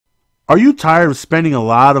Are you tired of spending a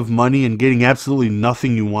lot of money and getting absolutely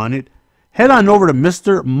nothing you wanted? Head on over to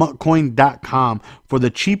MrMuttCoin.com for the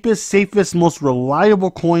cheapest, safest, most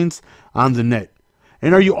reliable coins on the net.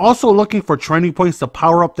 And are you also looking for training points to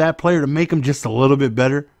power up that player to make him just a little bit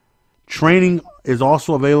better? Training is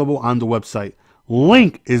also available on the website.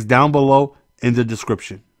 Link is down below in the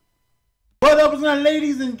description. What up,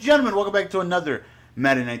 ladies and gentlemen? Welcome back to another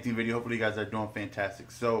Madden 19 video. Hopefully you guys are doing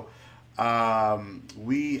fantastic. So,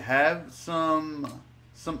 we have some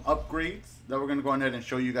upgrades that we're going to go ahead and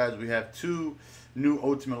show you guys. We have two new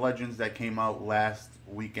Ultimate Legends that came out last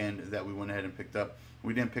weekend that we went ahead and picked up.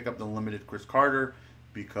 We didn't pick up the limited Chris Carter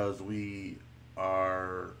because we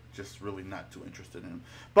are just really not too interested in him.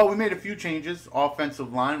 But we made a few changes.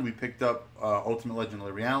 Offensive line, we picked up Ultimate Legend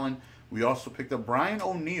Larry Allen. We also picked up Brian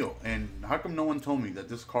O'Neill. And how come no one told me that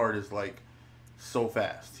this card is like so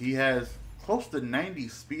fast? He has close to 90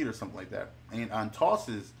 speed or something like that. And on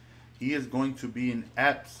tosses, he is going to be an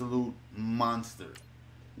absolute monster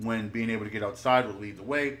when being able to get outside will lead the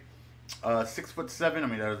way. 6'7". I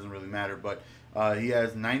mean, that doesn't really matter, but he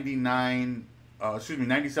has 97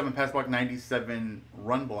 pass block, 97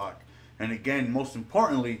 run block. And again, most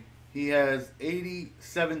importantly, he has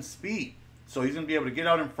 87 speed. So he's going to be able to get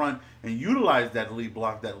out in front and utilize that lead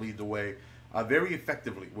block that lead the way very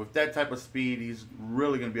effectively. With that type of speed, he's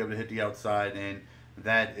really going to be able to hit the outside, and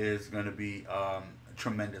that is going to be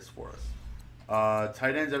tremendous for us.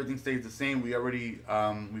 Tight ends, everything stays the same. We already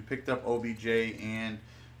we picked up OBJ and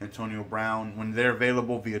Antonio Brown. When they're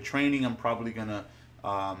available via training, I'm probably going to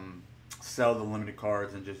sell the limited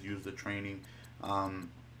cards and just use the training. And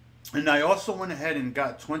I also went ahead and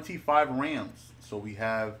got 25 Rams. So we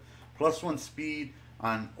have +1 speed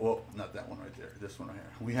on, well, not that one right there, this one right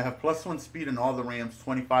here. We have +1 speed in all the Rams,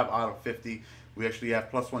 25 out of 50. We actually have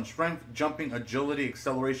 +1 strength, jumping, agility,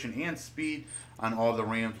 acceleration, and speed on all the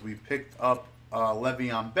Rams. We picked up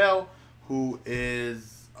Le'Veon Bell, who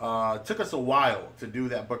is took us a while to do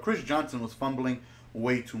that, but Chris Johnson was fumbling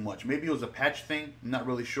way too much. Maybe it was a patch thing, I'm not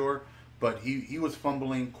really sure, but he was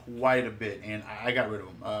fumbling quite a bit, and I got rid of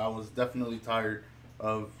him. I was definitely tired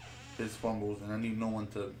of his fumbles, and I need no one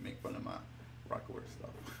to make fun of my Rockaware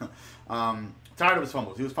stuff. Tired of his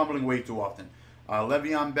fumbles. He was fumbling way too often.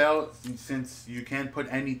 Le'Veon Bell, since you can put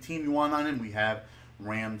any team you want on him, we have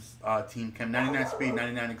Rams team chem, 99 speed,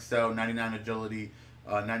 99 excel, 99 agility,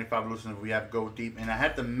 95 elusive. We have go deep, and I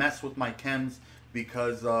had to mess with my chems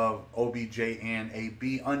because of OBJ and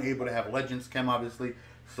AB, unable to have legends chem, obviously.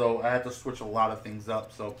 So I had to switch a lot of things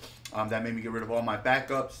up. So that made me get rid of all my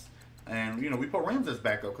backups. And, you know, we put Rams as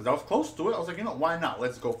backup because I was close to it. I was like, you know, why not?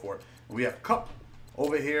 Let's go for it. We have Cup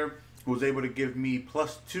over here who was able to give me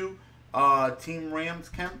 +2 Team Rams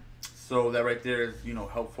chem. So that right there is, you know,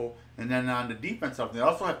 helpful. And then on the defense side, I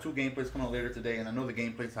also have 2 gameplays coming out later today. And I know the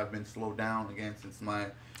gameplays have been slowed down again since my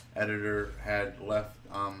editor had left.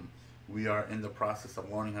 We are in the process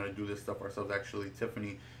of learning how to do this stuff ourselves. Actually,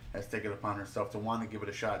 Tiffany has taken it upon herself to want to give it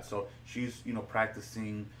a shot. So she's, you know,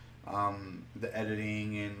 practicing the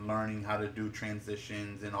editing and learning how to do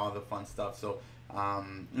transitions and all the fun stuff. So you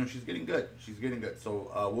know, she's getting good. She's getting good.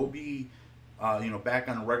 So we'll be you know, back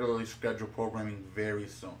on regularly scheduled programming very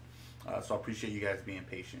soon. So I appreciate you guys being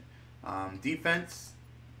patient. Defense,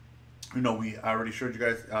 you know, I already showed you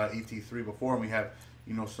guys ET3 before, and we have,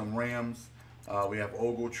 you know, some Rams. We have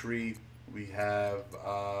Ogletree. We have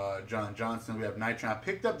John Johnson. We have Nitron. I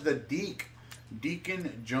picked up the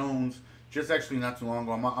Deacon Jones just actually not too long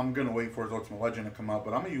ago. I'm going to wait for his Ultimate Legend to come out,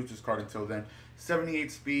 but I'm going to use this card until then. 78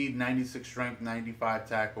 speed, 96 strength, 95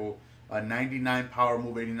 tackle, 99 power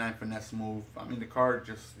move, 89 finesse move. I mean, the card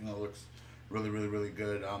just, you know, looks really, really, really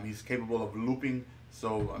good. He's capable of looping,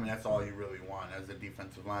 so, I mean, that's all you really want as a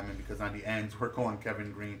defensive lineman, because on the ends, we're going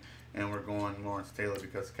Kevin Green and we're going Lawrence Taylor,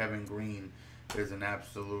 because Kevin Green is an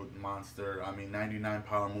absolute monster. I mean, 99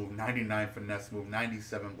 power move, 99 finesse move,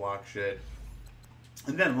 97 block shed.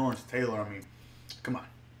 And then Lawrence Taylor, I mean, come on.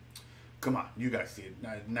 Come on. You guys see it.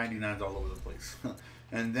 99's all over the place.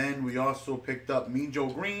 And then we also picked up Mean Joe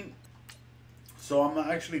Green. So I'm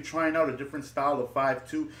actually trying out a different style of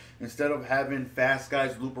 5-2. Instead of having fast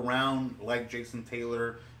guys loop around like Jason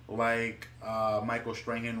Taylor, like Michael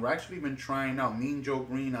Strahan, we're actually been trying out Mean Joe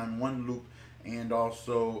Green on one loop, and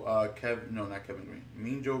also not Kevin Green.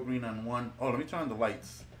 Mean Joe Green on one. Oh, let me turn on the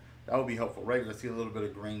lights. That would be helpful, right? Because I see a little bit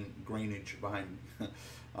of grainage behind me.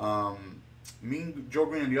 Mean Joe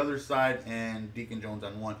Green on the other side and Deacon Jones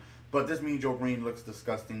on one. But this Mean Joe Green looks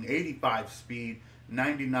disgusting. 85 speed,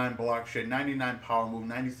 99 block shed, 99 power move,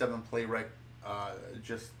 97 play rec.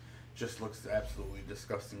 Just looks absolutely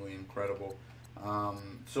disgustingly incredible.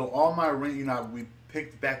 So all my, you know, we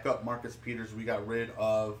picked back up Marcus Peters. We got rid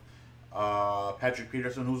of Patrick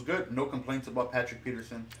Peterson, who's good. No complaints about Patrick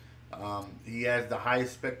Peterson. He has the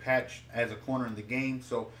highest spec patch as a corner in the game,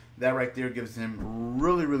 so that right there gives him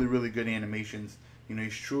really, really, really good animations. You know,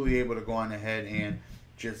 he's truly able to go on ahead and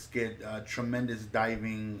just get tremendous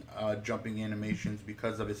diving, jumping animations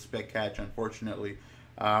because of his spec catch. Unfortunately,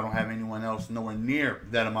 I don't have anyone else nowhere near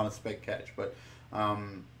that amount of spec catch. But,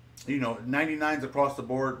 you know, 99's across the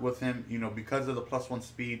board with him, you know, because of the +1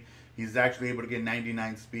 speed. He's actually able to get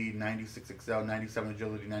 99 speed, 96 excel, 97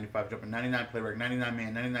 agility, 95 jumping, 99 play rec, 99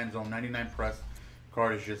 man, 99 zone, 99 press.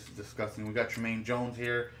 Card is just disgusting. We got Tremaine Jones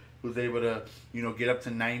here, who's able to, you know, get up to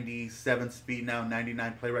 97 speed now,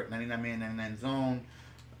 99 play rec, 99 man, 99 zone.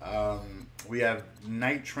 We have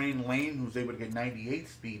Night Train Lane, who's able to get 98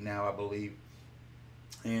 speed now, I believe.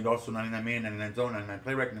 And also 99 man, 99 zone, 99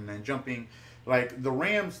 play rec, 99 jumping. Like, the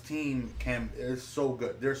Rams team is so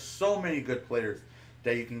good. There's so many good players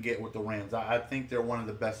that you can get with the Rams. I think they're one of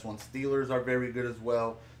the best ones. Steelers are very good as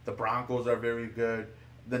well. The Broncos are very good.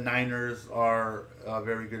 The Niners are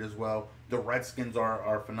very good as well. The Redskins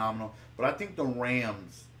are phenomenal. But I think the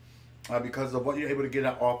Rams, because of what you're able to get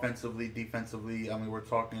at offensively, defensively, I mean, we're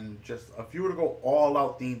talking just, if you were to go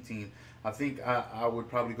all-out theme team, I think I would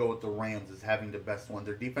probably go with the Rams as having the best one.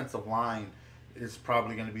 Their defensive line is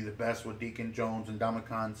probably going to be the best with Deacon Jones and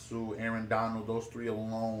Ndamukong Suh, Aaron Donald. Those three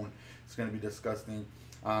alone, it's going to be disgusting.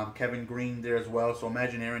 Kevin Green there as well. So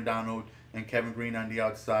imagine Aaron Donald and Kevin Green on the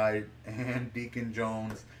outside and Deacon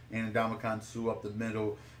Jones and Ndamukong Suh up the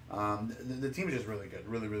middle. The team is just really good.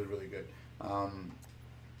 Really, really, really good.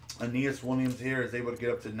 Aeneas Williams here is able to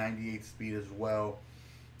get up to 98 speed as well.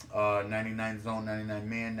 99 zone, 99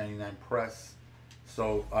 man, 99 press.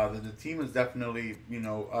 So the team is definitely, you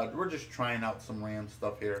know, we're just trying out some Rams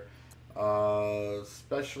stuff here.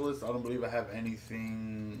 Specialists, I don't believe I have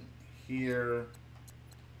anything here.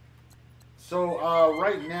 So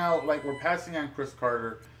right now, like, we're passing on Chris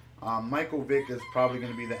Carter. Michael Vick is probably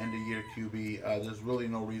going to be the end of year QB. There's really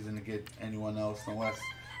no reason to get anyone else unless,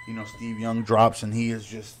 you know, Steve Young drops and he is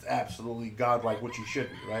just absolutely godlike, which he should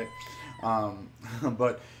be, right?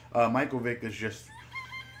 But Michael Vick is just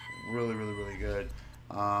really, really, really good.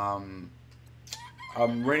 I'm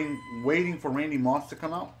waiting for Randy Moss to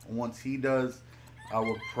come out. Once he does,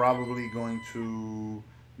 we're probably going to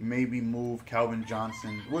maybe move Calvin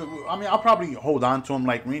Johnson. I mean, I'll probably hold on to him.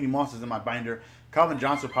 Like, Randy Moss is in my binder. Calvin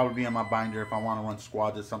Johnson will probably be in my binder if I want to run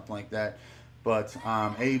squads or something like that. But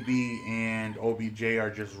AB and OBJ are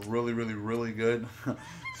just really, really, really good.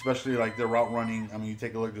 Especially, like, their route running. I mean, you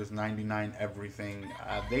take a look at this 99 everything.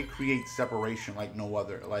 They create separation like no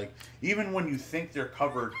other. Like, even when you think they're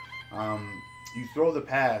covered, you throw the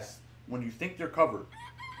pass when you think they're covered,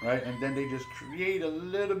 right? And then they just create a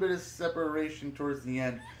little bit of separation towards the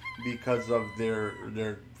end because of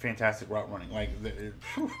their fantastic route running. Like, they're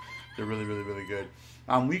really, really, really good.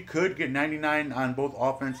 We could get 99 on both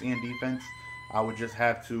offense and defense. I would just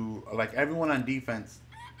have to, like, everyone on defense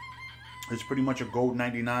is pretty much a gold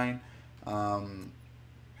 99.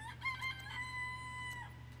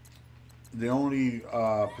 The only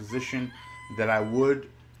position that I would,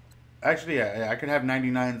 actually, I could have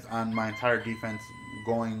 99s on my entire defense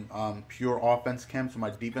going pure offense chem, so my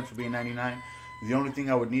defense would be a 99. The only thing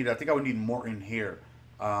I would need, I think I would need Morton here,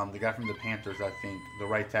 the guy from the Panthers, I think, the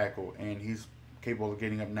right tackle, and he's capable of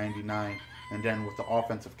getting up 99. And then with the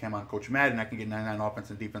offensive chem on Coach Madden, I can get 99 offense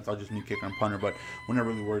and defense. I'll just need kicker and punter, but we're not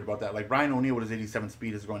really worried about that. Like, Brian O'Neill with his 87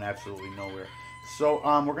 speed is going absolutely nowhere. So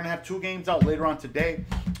we're going to have 2 games out later on today.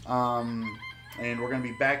 And we're going to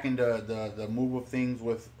be back into the move of things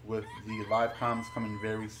with the live comms coming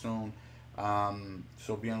very soon.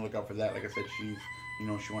 So be on the lookout for that. Like I said, she's, you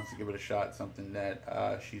know, she wants to give it a shot, something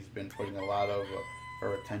that she's been putting a lot of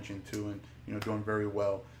her attention to and, you know, doing very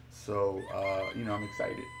well. So, you know, I'm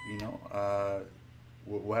excited, you know.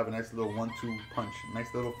 We'll have a nice little 1-2 punch, nice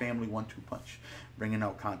little family 1-2 punch, bringing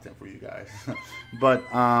out content for you guys. But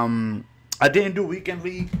I didn't do Weekend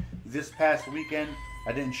League this past weekend.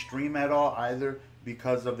 I didn't stream at all either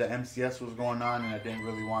because of the MCS was going on, and I didn't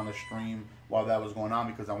really want to stream while that was going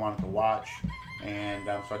on because I wanted to watch. And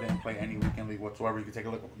so I didn't play any Weekend League whatsoever. You can take a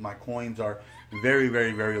look. My coins are very,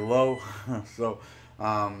 very, very low. So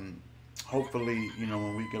hopefully, you know,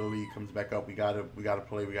 when Weekend League comes back up, we gotta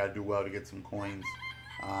play. We gotta do well to get some coins.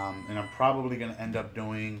 And I'm probably gonna end up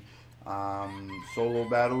doing solo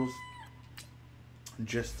battles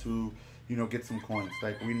just to, you know, get some coins.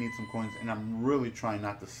 Like, we need some coins, and I'm really trying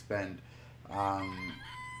not to spend.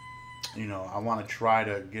 You know, I want to try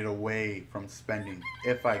to get away from spending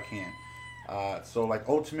if I can. So, like,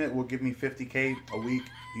 Ultimate will give me 50K a week.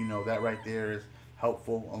 You know, that right there is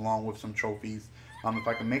helpful, along with some trophies. If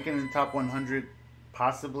I can make it in the top 100,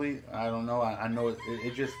 Possibly, I don't know. I know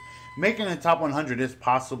it just making the top 100 is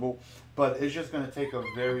possible, but it's just going to take a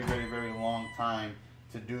very, very, very long time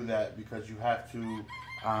to do that because you have to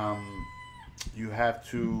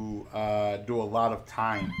do a lot of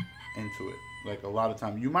time into it, like a lot of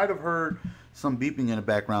time. You might have heard some beeping in the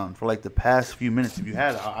background for like the past few minutes. If you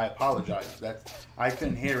had, I apologize. I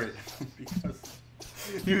couldn't hear it because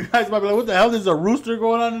you guys might be like, "What the hell? There's a rooster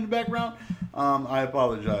going on in the background." I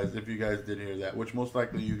apologize if you guys did hear that, which most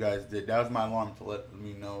likely you guys did. That was my alarm to let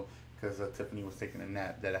me know because Tiffany was taking a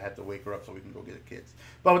nap that I had to wake her up so we can go get the kids.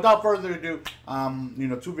 But without further ado,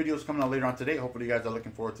 2 videos coming out later on today. Hopefully you guys are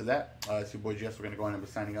looking forward to that. It's your boy Jess. We're going to go in and be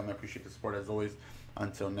signing up. I appreciate the support as always.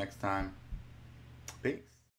 Until next time, peace.